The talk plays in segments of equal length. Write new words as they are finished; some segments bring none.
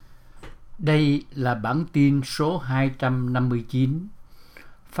Đây là bản tin số 259,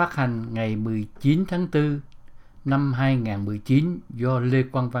 phát hành ngày 19 tháng 4 năm 2019 do Lê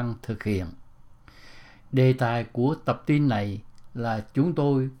Quang Văn thực hiện. Đề tài của tập tin này là chúng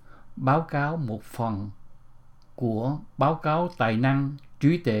tôi báo cáo một phần của báo cáo tài năng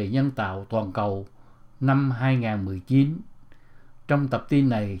trí tuệ nhân tạo toàn cầu năm 2019. Trong tập tin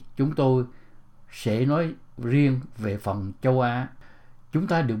này, chúng tôi sẽ nói riêng về phần châu Á. Chúng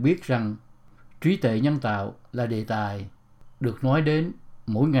ta được biết rằng trí tuệ nhân tạo là đề tài được nói đến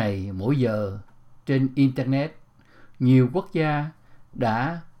mỗi ngày, mỗi giờ trên Internet. Nhiều quốc gia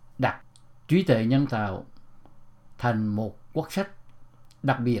đã đặt trí tuệ nhân tạo thành một quốc sách,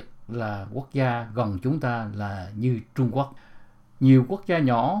 đặc biệt là quốc gia gần chúng ta là như Trung Quốc. Nhiều quốc gia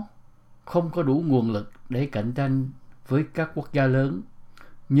nhỏ không có đủ nguồn lực để cạnh tranh với các quốc gia lớn,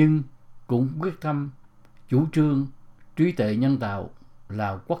 nhưng cũng quyết tâm chủ trương trí tuệ nhân tạo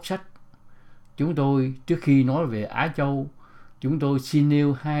là quốc sách. Chúng tôi, trước khi nói về Á Châu, chúng tôi xin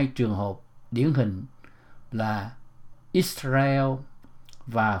nêu hai trường hợp điển hình là Israel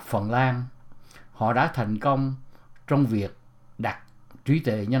và Phần Lan. Họ đã thành công trong việc đặt trí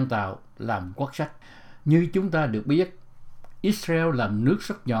tuệ nhân tạo làm quốc sách. Như chúng ta được biết, Israel là nước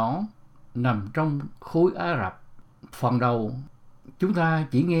rất nhỏ nằm trong khối Ả Rập. Phần đầu, chúng ta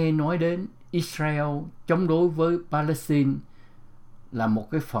chỉ nghe nói đến Israel chống đối với Palestine là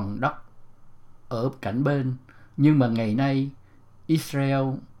một cái phần đất ở cạnh bên, nhưng mà ngày nay Israel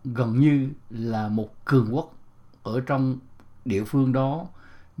gần như là một cường quốc ở trong địa phương đó.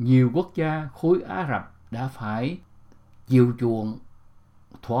 Nhiều quốc gia khối Ả Rập đã phải chiều chuộng,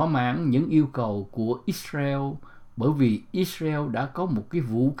 thỏa mãn những yêu cầu của Israel, bởi vì Israel đã có một cái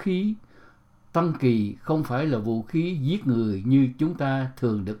vũ khí tân kỳ, không phải là vũ khí giết người như chúng ta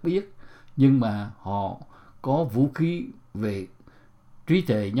thường được biết, nhưng mà họ có vũ khí về trí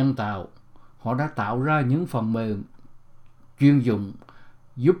tuệ nhân tạo. Họ đã tạo ra những phần mềm chuyên dụng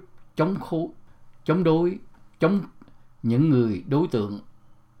giúp chống những người đối tượng,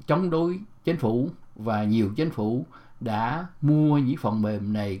 chống đối chính phủ, và nhiều chính phủ đã mua những phần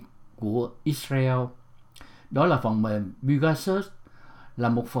mềm này của Israel. Đó là phần mềm Pegasus, là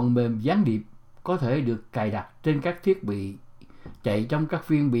một phần mềm gián điệp có thể được cài đặt trên các thiết bị chạy trong các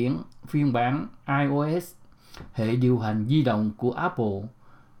phiên bản iOS, hệ điều hành di động của Apple,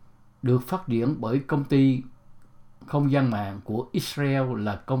 được phát triển bởi công ty không gian mạng của Israel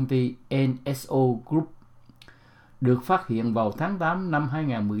là công ty NSO Group, được phát hiện vào tháng 8 năm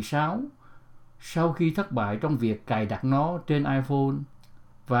 2016 sau khi thất bại trong việc cài đặt nó trên iPhone.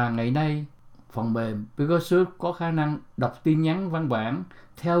 Và ngày nay, phần mềm Pegasus có khả năng đọc tin nhắn văn bản,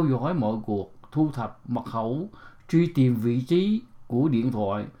 theo dõi mọi cuộc, thu thập mật khẩu, truy tìm vị trí của điện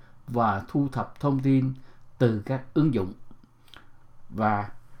thoại và thu thập thông tin từ các ứng dụng. Và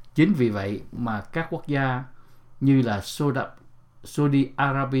chính vì vậy mà các quốc gia như là Saudi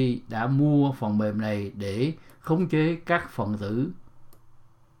Arabia đã mua phần mềm này để khống chế các phần tử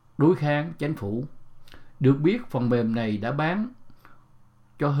đối kháng chính phủ. Được biết, phần mềm này đã bán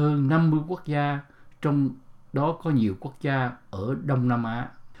cho hơn 50 quốc gia, trong đó có nhiều quốc gia ở Đông Nam Á.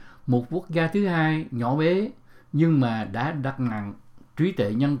 Một quốc gia thứ hai nhỏ bé nhưng mà đã đặt nặng trí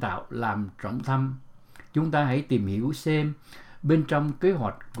tuệ nhân tạo làm trọng tâm. Chúng ta hãy tìm hiểu xem bên trong kế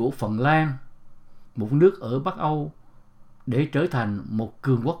hoạch của Phần Lan, một nước ở Bắc Âu, để trở thành một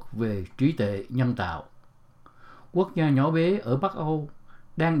cường quốc về trí tuệ nhân tạo. Quốc gia nhỏ bé ở Bắc Âu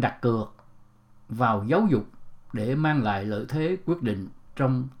đang đặt cược vào giáo dục để mang lại lợi thế quyết định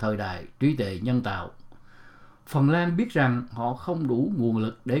trong thời đại trí tuệ nhân tạo. Phần Lan biết rằng họ không đủ nguồn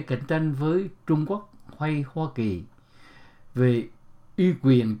lực để cạnh tranh với Trung Quốc hay Hoa Kỳ về uy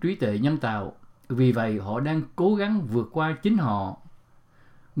quyền trí tuệ nhân tạo. Vì vậy họ đang cố gắng vượt qua chính họ.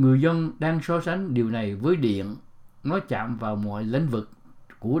 Người dân đang so sánh điều này với điện. Nó chạm vào mọi lĩnh vực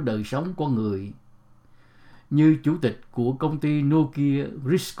của đời sống con người. Như chủ tịch của công ty Nokia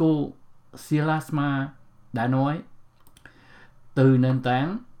Risto Siilasmaa đã nói, từ nền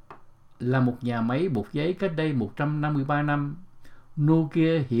tảng là một nhà máy bột giấy cách đây 153 năm,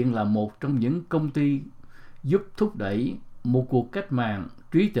 Nokia hiện là một trong những công ty giúp thúc đẩy một cuộc cách mạng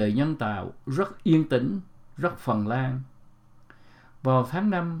trí tuệ nhân tạo rất yên tĩnh, rất Phần Lan. Vào tháng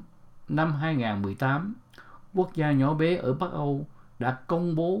 5 năm 2018, quốc gia nhỏ bé ở Bắc Âu đã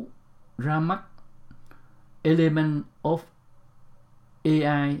công bố ra mắt Element of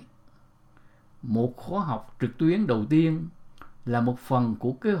AI, một khóa học trực tuyến đầu tiên, là một phần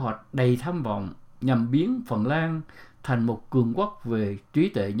của kế hoạch đầy tham vọng nhằm biến Phần Lan thành một cường quốc về trí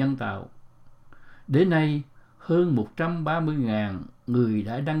tuệ nhân tạo. Đến nay, hơn 130.000 người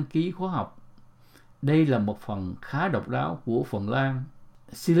đã đăng ký khóa học. Đây là một phần khá độc đáo của Phần Lan.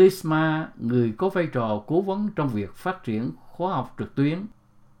 Silisma, người có vai trò cố vấn trong việc phát triển khóa học trực tuyến.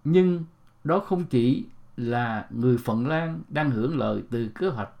 Nhưng đó không chỉ là người Phần Lan đang hưởng lợi từ kế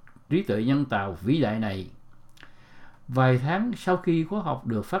hoạch trí tuệ nhân tạo vĩ đại này. Vài tháng sau khi khóa học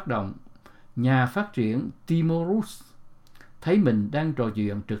được phát động, nhà phát triển Timorous thấy mình đang trò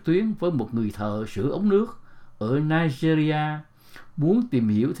chuyện trực tuyến với một người thợ sửa ống nước ở Nigeria, muốn tìm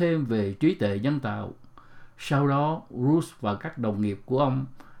hiểu thêm về trí tuệ nhân tạo. Sau đó, Rus và các đồng nghiệp của ông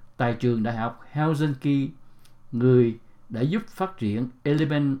tại trường đại học Helsinki, người đã giúp phát triển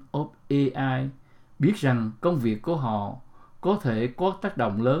Element of AI, biết rằng công việc của họ có thể có tác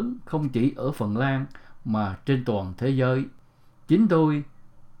động lớn không chỉ ở Phần Lan mà trên toàn thế giới. Chính tôi,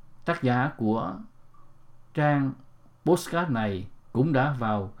 tác giả của trang podcast này, cũng đã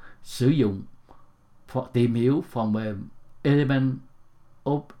vào sử dụng tìm hiểu phần mềm Element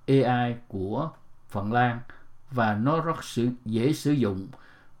of AI của Phần Lan và nó rất dễ sử dụng,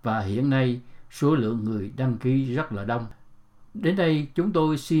 và hiện nay số lượng người đăng ký rất là đông. Đến đây chúng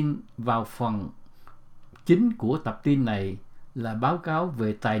tôi xin vào phần chính của tập tin này là báo cáo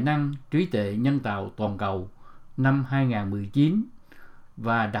về tài năng trí tuệ nhân tạo toàn cầu năm 2019,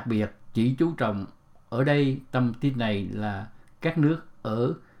 và đặc biệt chỉ chú trọng ở đây tâm tin này là các nước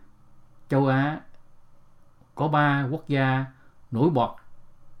ở châu Á. Có 3 quốc gia nổi bật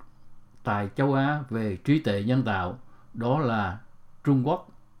tại châu Á về trí tuệ nhân tạo, đó là Trung Quốc,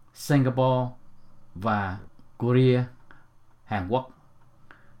 Singapore và Korea, Hàn Quốc.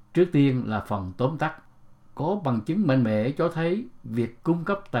 Trước tiên là phần tóm tắt. Có bằng chứng mạnh mẽ cho thấy việc cung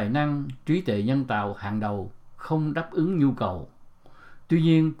cấp tài năng trí tuệ nhân tạo hàng đầu không đáp ứng nhu cầu. Tuy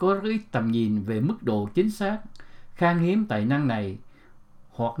nhiên, có rất ít tầm nhìn về mức độ chính xác, khan hiếm tài năng này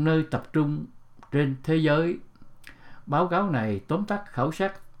hoặc nơi tập trung trên thế giới. Báo cáo này tóm tắt khảo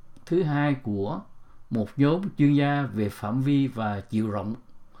sát thứ hai của một nhóm chuyên gia về phạm vi và chiều rộng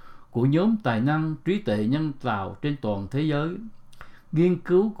của nhóm tài năng trí tuệ nhân tạo trên toàn thế giới. Nghiên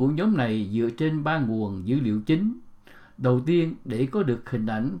cứu của nhóm này dựa trên 3 nguồn dữ liệu chính. Đầu tiên, để có được hình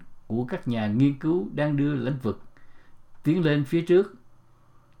ảnh của các nhà nghiên cứu đang đưa lĩnh vực tiến lên phía trước,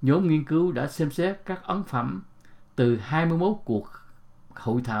 nhóm nghiên cứu đã xem xét các ấn phẩm từ 21 cuộc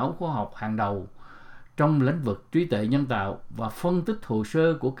hội thảo khoa học hàng đầu trong lĩnh vực trí tuệ nhân tạo và phân tích hồ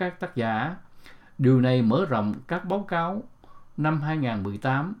sơ của các tác giả. Điều này mở rộng các báo cáo năm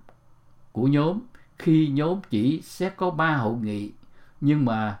 2018 của nhóm, khi nhóm chỉ xét có 3 hội nghị, nhưng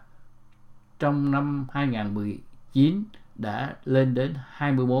mà trong năm 2019 đã lên đến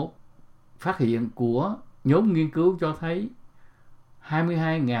 21. Phát hiện của nhóm nghiên cứu cho thấy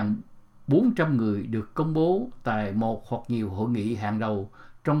 22.400 người được công bố tại một hoặc nhiều hội nghị hàng đầu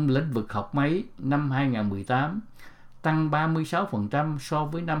trong lĩnh vực học máy năm 2018, tăng 36% so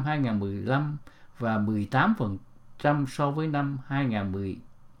với năm 2015 và 18% so với năm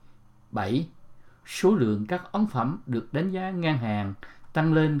 2017. Số lượng các ấn phẩm được đánh giá ngang hàng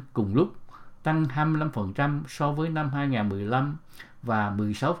tăng lên cùng lúc, tăng 25% so với năm 2015 và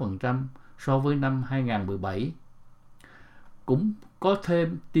 16% so với năm 2017. Cũng có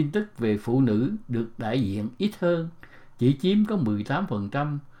thêm tin tức về phụ nữ được đại diện ít hơn, chỉ chiếm có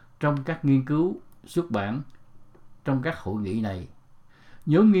 18% trong các nghiên cứu xuất bản trong các hội nghị này.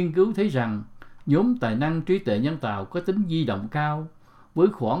 Nhóm nghiên cứu thấy rằng nhóm tài năng trí tuệ nhân tạo có tính di động cao, với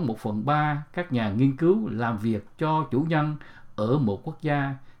khoảng 1/3 các nhà nghiên cứu làm việc cho chủ nhân ở một quốc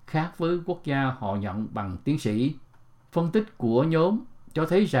gia khác với quốc gia họ nhận bằng tiến sĩ. Phân tích của nhóm cho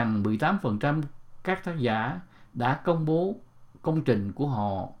thấy rằng 18% các tác giả đã công bố công trình của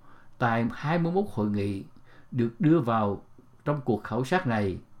họ tại 21 hội nghị được đưa vào trong cuộc khảo sát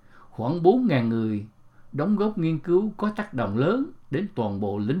này. Khoảng 4.000 người đóng góp nghiên cứu có tác động lớn đến toàn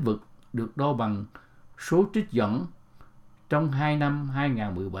bộ lĩnh vực được đo bằng số trích dẫn trong 2 năm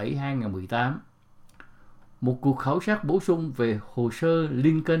 2017-2018. Một cuộc khảo sát bổ sung về hồ sơ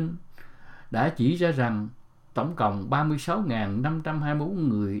Lincoln đã chỉ ra rằng tổng cộng 36.524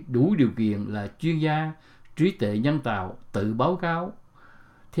 người đủ điều kiện là chuyên gia trí tuệ nhân tạo tự báo cáo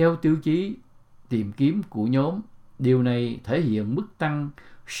theo tiêu chí tìm kiếm của nhóm. Điều này thể hiện mức tăng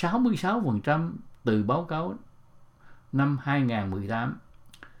 66% từ báo cáo năm 2018.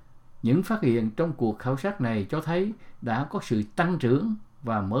 Những phát hiện trong cuộc khảo sát này cho thấy đã có sự tăng trưởng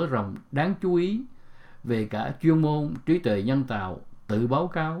và mở rộng đáng chú ý về cả chuyên môn trí tuệ nhân tạo tự báo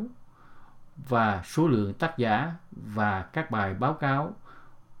cáo và số lượng tác giả và các bài báo cáo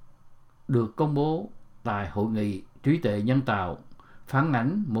được công bố tại hội nghị trí tuệ nhân tạo, phản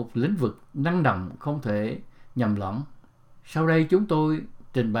ánh một lĩnh vực năng động không thể nhầm lẫn. Sau đây chúng tôi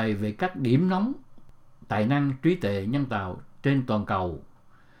trình bày về các điểm nóng tài năng trí tuệ nhân tạo trên toàn cầu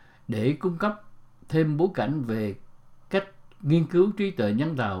để cung cấp thêm bối cảnh về cách nghiên cứu trí tuệ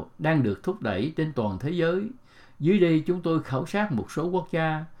nhân tạo đang được thúc đẩy trên toàn thế giới. Dưới đây chúng tôi khảo sát một số quốc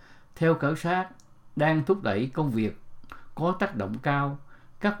gia. Theo khảo sát đang thúc đẩy công việc có tác động cao.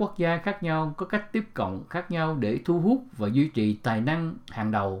 Các quốc gia khác nhau có cách tiếp cận khác nhau để thu hút và duy trì tài năng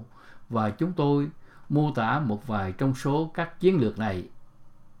hàng đầu, và chúng tôi mô tả một vài trong số các chiến lược này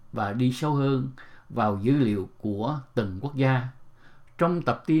và đi sâu hơn vào dữ liệu của từng quốc gia. Trong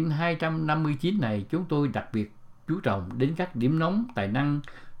tập tin 259 này, chúng tôi đặc biệt chú trọng đến các điểm nóng tài năng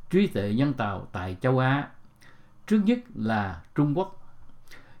trí tuệ nhân tạo tại châu Á. Trước nhất là Trung Quốc.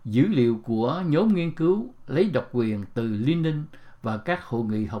 Dữ liệu của nhóm nghiên cứu lấy độc quyền từ LinkedIn và các hội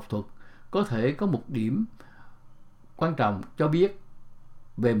nghị học thuật có thể có một điểm quan trọng cho biết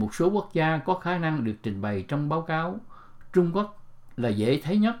về một số quốc gia có khả năng được trình bày trong báo cáo. Trung Quốc là dễ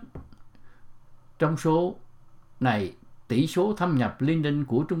thấy nhất. Trong số này, tỷ số thâm nhập LinkedIn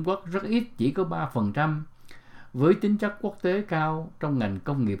của Trung Quốc rất ít, chỉ có 3%. Với tính chất quốc tế cao trong ngành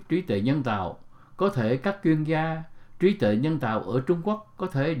công nghiệp trí tuệ nhân tạo, có thể các chuyên gia trí tuệ nhân tạo ở Trung Quốc có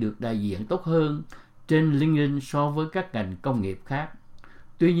thể được đại diện tốt hơn trên LinkedIn so với các ngành công nghiệp khác.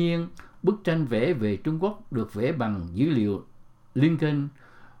 Tuy nhiên, bức tranh vẽ về Trung Quốc được vẽ bằng dữ liệu LinkedIn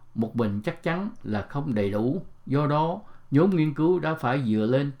một mình chắc chắn là không đầy đủ. Do đó, nhóm nghiên cứu đã phải dựa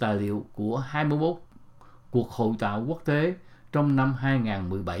lên tài liệu của 21 cuộc hội thảo quốc tế trong năm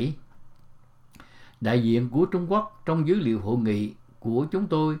 2017. Đại diện của Trung Quốc trong dữ liệu hội nghị của chúng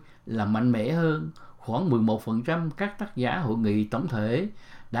tôi là mạnh mẽ hơn. Khoảng 11% các tác giả hội nghị tổng thể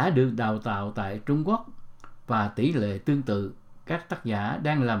đã được đào tạo tại Trung Quốc, và tỷ lệ tương tự các tác giả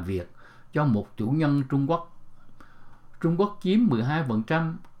đang làm việc cho một chủ nhân Trung Quốc. Trung Quốc chiếm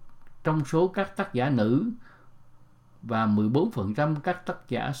 12% trong số các tác giả nữ và 14% các tác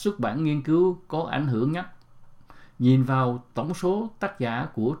giả xuất bản nghiên cứu có ảnh hưởng nhất. Nhìn vào tổng số tác giả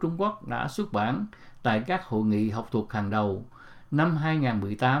của Trung Quốc đã xuất bản tại các hội nghị học thuật hàng đầu, năm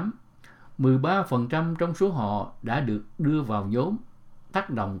 2018, 13% trong số họ đã được đưa vào nhóm tác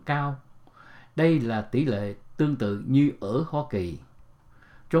động cao. Đây là tỷ lệ tương tự như ở Hoa Kỳ.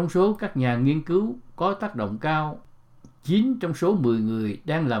 Trong số các nhà nghiên cứu có tác động cao, 9 trong số 10 người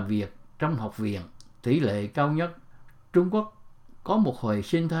đang làm việc trong học viện, tỷ lệ cao nhất. Trung Quốc có một hệ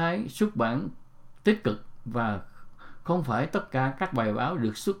sinh thái xuất bản tích cực, và không phải tất cả các bài báo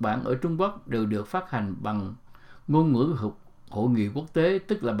được xuất bản ở Trung Quốc đều được phát hành bằng ngôn ngữ hội nghị quốc tế,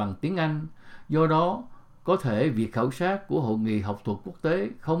 tức là bằng tiếng Anh. Do đó, có thể việc khảo sát của hội nghị học thuật quốc tế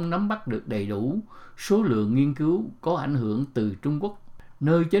không nắm bắt được đầy đủ số lượng nghiên cứu có ảnh hưởng từ Trung Quốc,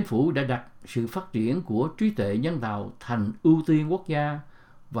 nơi chính phủ đã đặt sự phát triển của trí tuệ nhân tạo thành ưu tiên quốc gia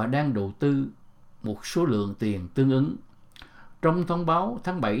và đang đầu tư một số lượng tiền tương ứng. Trong thông báo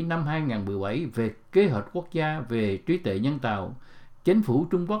tháng 7 năm 2017 về kế hoạch quốc gia về trí tuệ nhân tạo, chính phủ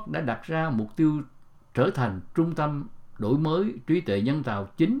Trung Quốc đã đặt ra mục tiêu trở thành trung tâm đổi mới trí tuệ nhân tạo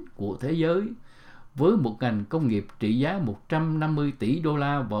chính của thế giới, với một ngành công nghiệp trị giá 150 tỷ đô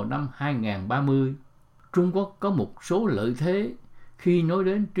la vào năm 2030. Trung Quốc có một số lợi thế khi nói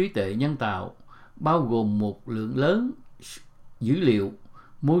đến trí tuệ nhân tạo, bao gồm một lượng lớn dữ liệu,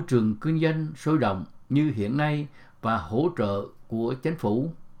 môi trường kinh doanh sôi động như hiện nay và hỗ trợ của chính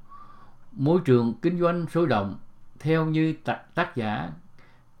phủ. Môi trường kinh doanh sôi động theo như tác giả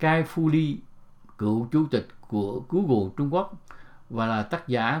Kai Fu Lee, cựu chủ tịch của Google Trung Quốc và là tác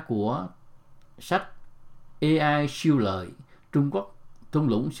giả của sách AI siêu lợi Trung Quốc, thung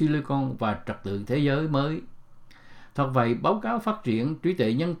lũng Silicon và trật tự thế giới mới. Thật vậy, báo cáo phát triển trí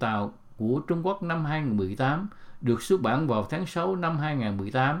tuệ nhân tạo của Trung Quốc năm 2018 được xuất bản vào tháng 6 năm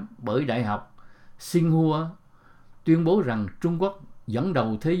 2018 bởi Đại học Tsinghua, tuyên bố rằng Trung Quốc dẫn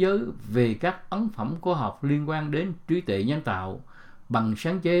đầu thế giới về các ấn phẩm khoa học liên quan đến trí tuệ nhân tạo bằng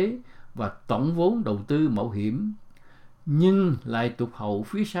sáng chế và tổng vốn đầu tư mạo hiểm, nhưng lại tụt hậu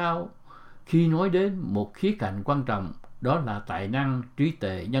phía sau khi nói đến một khía cạnh quan trọng, đó là tài năng trí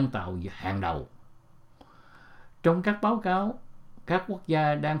tuệ nhân tạo hàng đầu. Trong các báo cáo, các quốc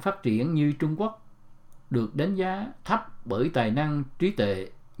gia đang phát triển như Trung Quốc được đánh giá thấp bởi tài năng trí tuệ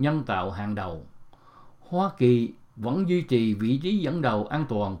nhân tạo hàng đầu. Hoa Kỳ vẫn duy trì vị trí dẫn đầu an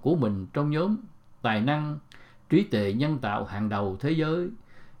toàn của mình trong nhóm tài năng trí tuệ nhân tạo hàng đầu thế giới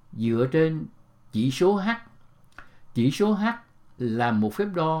dựa trên chỉ số H. Chỉ số H là một phép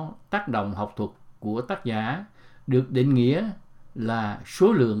đo tác động học thuật của tác giả, được định nghĩa là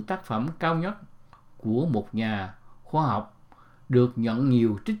số lượng tác phẩm cao nhất của một nhà khoa học được nhận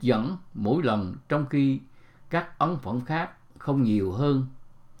nhiều trích dẫn mỗi lần, trong khi các ấn phẩm khác không nhiều hơn.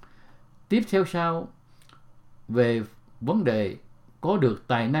 Tiếp theo sau về vấn đề có được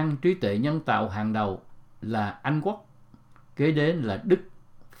tài năng trí tuệ nhân tạo hàng đầu là Anh Quốc, kế đến là Đức,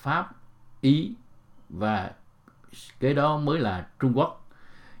 Pháp, Ý và kế đó mới là Trung Quốc.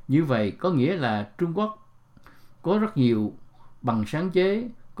 Như vậy có nghĩa là Trung Quốc có rất nhiều bằng sáng chế,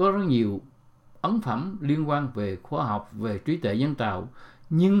 có rất nhiều ấn phẩm liên quan về khoa học, về trí tuệ nhân tạo,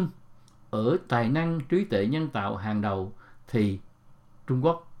 nhưng ở tài năng trí tuệ nhân tạo hàng đầu thì Trung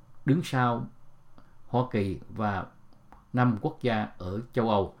Quốc đứng sau Hoa Kỳ và 5 quốc gia ở châu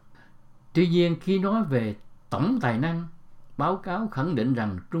Âu. Tuy nhiên, khi nói về tổng tài năng, báo cáo khẳng định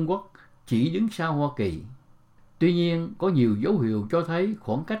rằng Trung Quốc chỉ đứng sau Hoa Kỳ. Tuy nhiên, có nhiều dấu hiệu cho thấy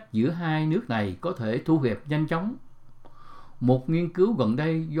khoảng cách giữa hai nước này có thể thu hẹp nhanh chóng. Một nghiên cứu gần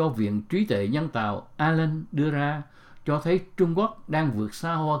đây do Viện Trí tuệ Nhân tạo Allen đưa ra cho thấy Trung Quốc đang vượt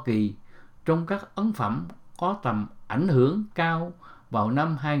xa Hoa Kỳ trong các ấn phẩm có tầm ảnh hưởng cao vào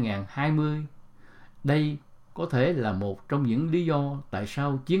năm 2020. Đây có thể là một trong những lý do tại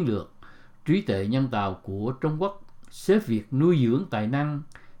sao chiến lược trí tuệ nhân tạo của Trung Quốc xếp việc nuôi dưỡng tài năng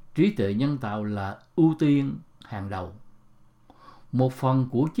trí tuệ nhân tạo là ưu tiên hàng đầu. Một phần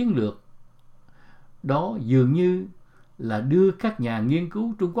của chiến lược đó dường như là đưa các nhà nghiên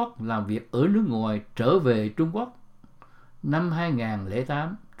cứu Trung Quốc làm việc ở nước ngoài trở về Trung Quốc. Năm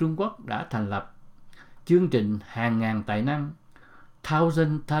 2008, Trung Quốc đã thành lập chương trình hàng ngàn tài năng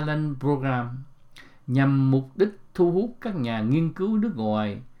Thousand Talent Program nhằm mục đích thu hút các nhà nghiên cứu nước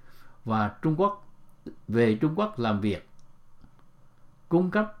ngoài và Trung Quốc về Trung Quốc làm việc,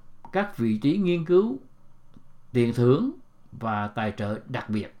 cung cấp các vị trí nghiên cứu, tiền thưởng và tài trợ đặc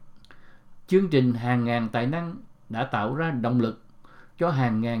biệt. Chương trình hàng ngàn tài năng đã tạo ra động lực cho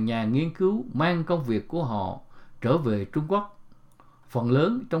hàng ngàn nhà nghiên cứu mang công việc của họ trở về Trung Quốc. Phần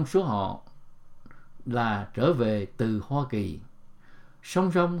lớn trong số họ là trở về từ Hoa Kỳ.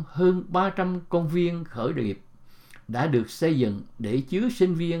 Song song hơn 300 công viên khởi nghiệp đã được xây dựng để chứa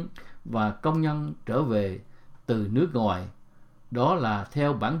sinh viên và công nhân trở về từ nước ngoài. Đó là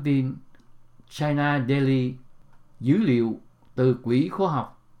theo bản tin China Daily. Dữ liệu từ Quỹ Khoa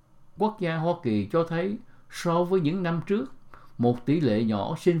học Quốc gia Hoa Kỳ cho thấy so với những năm trước, một tỷ lệ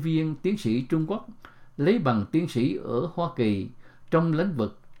nhỏ sinh viên tiến sĩ Trung Quốc lấy bằng tiến sĩ ở Hoa Kỳ trong lĩnh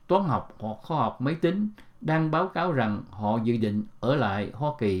vực toán học hoặc khoa học máy tính đang báo cáo rằng họ dự định ở lại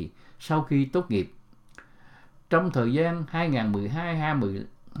Hoa Kỳ sau khi tốt nghiệp. Trong thời gian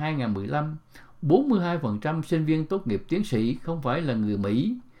 2012-2015, 42% sinh viên tốt nghiệp tiến sĩ không phải là người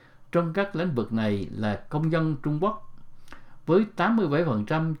Mỹ trong các lĩnh vực này là công dân Trung Quốc, với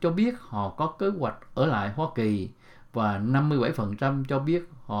 87% cho biết họ có kế hoạch ở lại Hoa Kỳ và 57% cho biết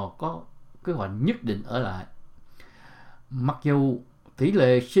họ có kế hoạch nhất định ở lại. Mặc dù tỷ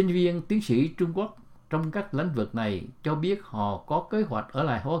lệ sinh viên tiến sĩ Trung Quốc trong các lĩnh vực này cho biết họ có kế hoạch ở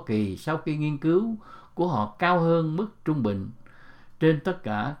lại Hoa Kỳ sau khi nghiên cứu của họ cao hơn mức trung bình trên tất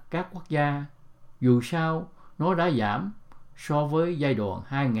cả các quốc gia, dù sao nó đã giảm so với giai đoạn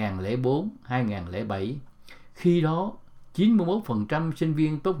 2004-2007. Khi đó, 91% sinh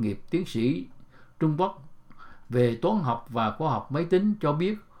viên tốt nghiệp tiến sĩ Trung Quốc về toán học và khoa học máy tính cho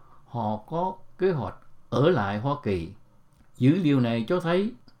biết họ có kế hoạch ở lại Hoa Kỳ. Dữ liệu này cho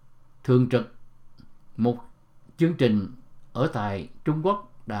thấy thường trực một chương trình ở tại Trung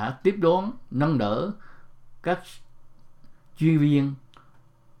Quốc đã tiếp đón nâng đỡ các chuyên viên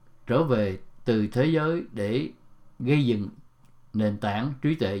trở về từ thế giới để gây dựng nền tảng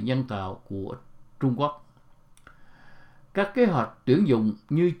trí tuệ nhân tạo của Trung Quốc. Các kế hoạch tuyển dụng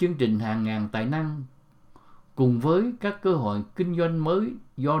như chương trình hàng ngàn tài năng cùng với các cơ hội kinh doanh mới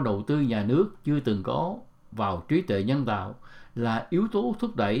do đầu tư nhà nước chưa từng có vào trí tuệ nhân tạo là yếu tố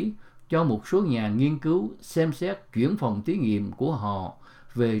thúc đẩy cho một số nhà nghiên cứu xem xét chuyển phòng thí nghiệm của họ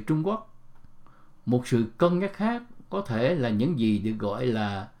về Trung Quốc. Một sự cân nhắc khác có thể là những gì được gọi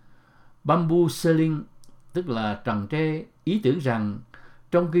là bamboo selling, tức là trần tre ý tưởng rằng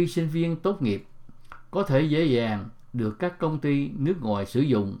trong khi sinh viên tốt nghiệp có thể dễ dàng được các công ty nước ngoài sử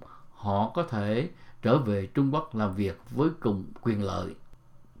dụng, họ có thể trở về Trung Quốc làm việc với cùng quyền lợi.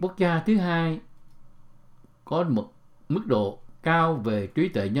 Quốc gia thứ hai có một mức độ cao về trí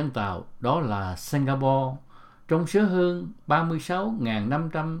tuệ nhân tạo đó là Singapore. Trong số hơn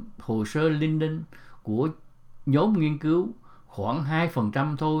 36.500 hồ sơ LinkedIn của nhóm nghiên cứu, khoảng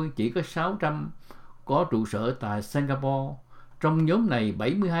 2% thôi, chỉ có 600 có trụ sở tại Singapore. Trong nhóm này,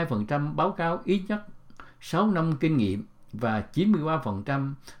 72% báo cáo ít nhất 6 năm kinh nghiệm và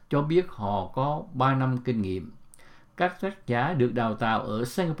 93% cho biết họ có 3 năm kinh nghiệm. Các tác giả được đào tạo ở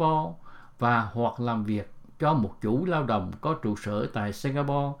Singapore và hoặc làm việc cho một chủ lao động có trụ sở tại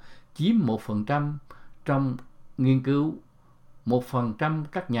Singapore chiếm 1% trong nghiên cứu. 1%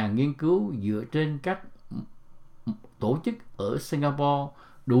 các nhà nghiên cứu dựa trên các tổ chức ở Singapore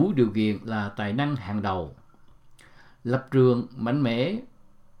đủ điều kiện là tài năng hàng đầu. Lập trường mạnh mẽ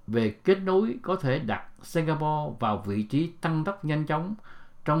về kết nối có thể đặt Singapore vào vị trí tăng tốc nhanh chóng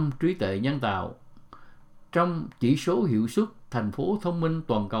trong trí tuệ nhân tạo. Trong chỉ số hiệu suất thành phố thông minh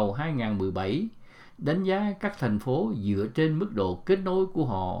toàn cầu 2017, đánh giá các thành phố dựa trên mức độ kết nối của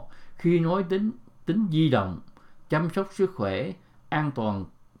họ khi nói đến tính di động, chăm sóc sức khỏe, an toàn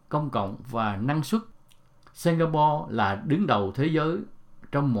công cộng và năng suất. Singapore là đứng đầu thế giới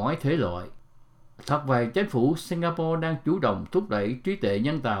trong mọi thể loại. Thật vậy, chính phủ Singapore đang chủ động thúc đẩy trí tuệ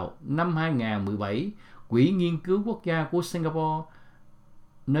nhân tạo. Năm 2017, Quỹ Nghiên cứu Quốc gia của Singapore,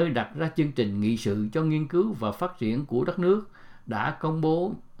 nơi đặt ra chương trình nghị sự cho nghiên cứu và phát triển của đất nước, đã công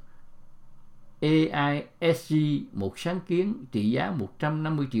bố AISG, một sáng kiến trị giá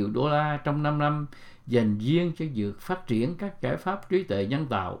 150 triệu đô la trong 5 năm dành riêng cho việc phát triển các giải pháp trí tuệ nhân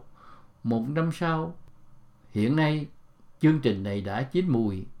tạo. Một năm sau, hiện nay, chương trình này đã chín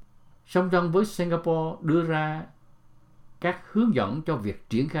mùi. Song song với Singapore đưa ra các hướng dẫn cho việc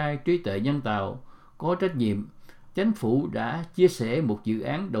triển khai trí tuệ nhân tạo có trách nhiệm, chính phủ đã chia sẻ một dự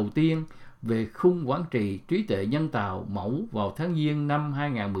án đầu tiên về khung quản trị trí tuệ nhân tạo mẫu vào tháng Giêng năm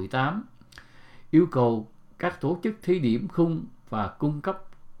 2018, yêu cầu các tổ chức thí điểm khung và cung cấp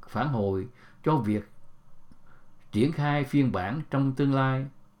phản hồi cho việc triển khai phiên bản trong tương lai.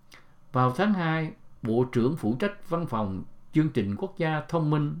 Vào tháng 2, Bộ trưởng phụ trách Văn phòng Chương trình Quốc gia Thông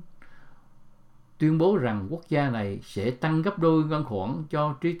minh tuyên bố rằng quốc gia này sẽ tăng gấp đôi ngân khoản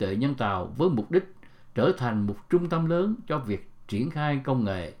cho trí tuệ nhân tạo với mục đích trở thành một trung tâm lớn cho việc triển khai công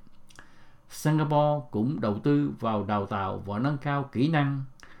nghệ. Singapore cũng đầu tư vào đào tạo và nâng cao kỹ năng,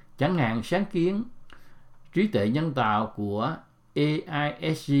 chẳng hạn sáng kiến trí tuệ nhân tạo của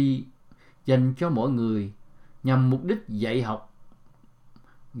AISG dành cho mọi người nhằm mục đích dạy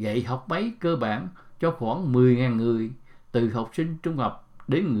học máy cơ bản cho khoảng 10.000 người, từ học sinh trung học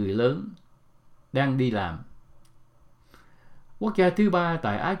đến người lớn đang đi làm. Quốc gia thứ ba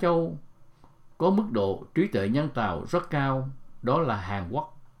tại Á Châu có mức độ trí tuệ nhân tạo rất cao, đó là Hàn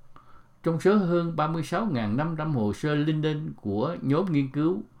Quốc. Trong số hơn 36.500 hồ sơ LinkedIn của nhóm nghiên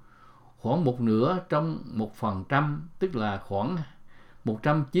cứu, khoảng một nửa trong 1%, tức là khoảng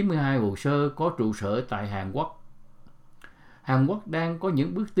 192 hồ sơ có trụ sở tại Hàn Quốc. Hàn Quốc đang có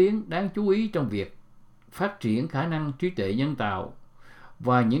những bước tiến đáng chú ý trong việc phát triển khả năng trí tuệ nhân tạo,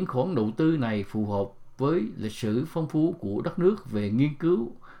 và những khoản đầu tư này phù hợp với lịch sử phong phú của đất nước về nghiên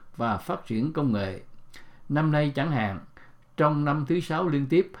cứu và phát triển công nghệ. Năm nay chẳng hạn, trong năm thứ 6 liên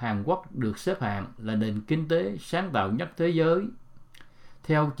tiếp, Hàn Quốc được xếp hạng là nền kinh tế sáng tạo nhất thế giới,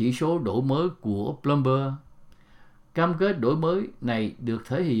 theo chỉ số đổi mới của Bloomberg. Cam kết đổi mới này được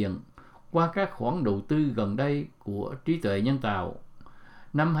thể hiện qua các khoản đầu tư gần đây của trí tuệ nhân tạo.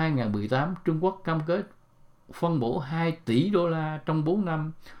 Năm 2018, Trung Quốc cam kết phân bổ 2 tỷ đô la trong 4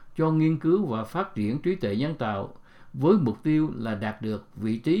 năm cho nghiên cứu và phát triển trí tuệ nhân tạo, với mục tiêu là đạt được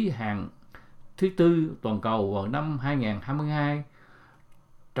vị trí hạng thứ tư toàn cầu vào năm 2022.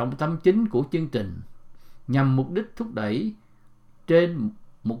 Trọng tâm chính của chương trình nhằm mục đích thúc đẩy trên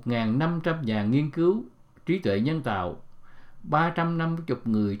 1.500 nhà nghiên cứu trí tuệ nhân tạo, 350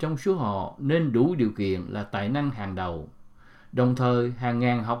 người trong số họ nên đủ điều kiện là tài năng hàng đầu. Đồng thời, hàng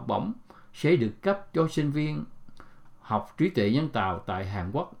ngàn học bổng sẽ được cấp cho sinh viên học trí tuệ nhân tạo tại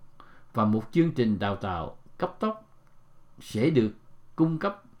Hàn Quốc, và một chương trình đào tạo cấp tốc sẽ được cung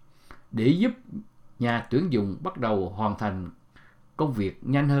cấp để giúp nhà tuyển dụng bắt đầu hoàn thành công việc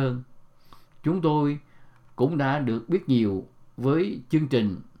nhanh hơn. Chúng tôi cũng đã được biết nhiều với chương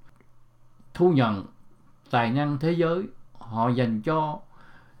trình thu nhận tài năng thế giới. Họ dành cho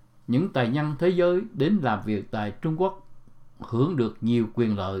những tài năng thế giới đến làm việc tại Trung Quốc hưởng được nhiều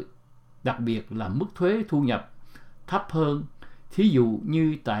quyền lợi, đặc biệt là mức thuế thu nhập thấp hơn. Thí dụ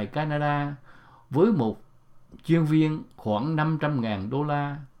như tại Canada, với một chuyên viên khoảng 500.000 đô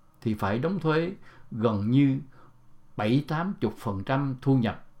la thì phải đóng thuế gần như 70-80% thu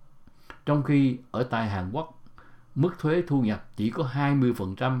nhập, trong khi ở tại Hàn Quốc, mức thuế thu nhập chỉ có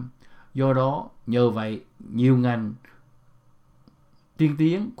 20%. Do đó, nhờ vậy, nhiều ngành tiên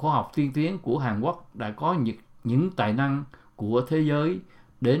tiến, khoa học tiên tiến của Hàn Quốc đã có những tài năng của thế giới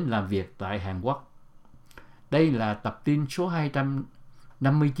đến làm việc tại Hàn Quốc. Đây là tập tin số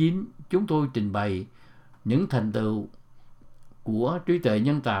 259. Chúng tôi trình bày những thành tựu của trí tuệ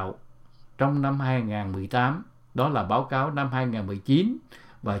nhân tạo trong năm 2018. Đó là báo cáo năm 2019,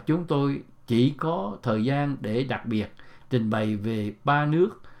 và chúng tôi chỉ có thời gian để đặc biệt trình bày về 3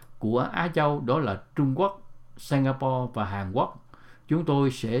 nước của Á Châu, đó là Trung Quốc, Singapore và Hàn Quốc. Chúng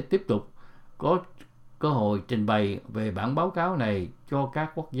tôi sẽ tiếp tục có cơ hội trình bày về bản báo cáo này cho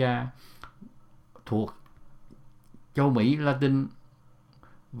các quốc gia thuộc châu Mỹ Latin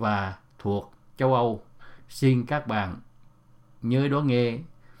và thuộc châu Âu. Xin các bạn nhớ đón nghe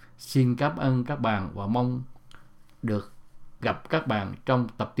Xin cảm ơn các bạn và mong được gặp các bạn trong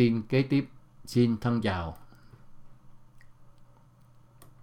tập tin kế tiếp. Xin thân chào.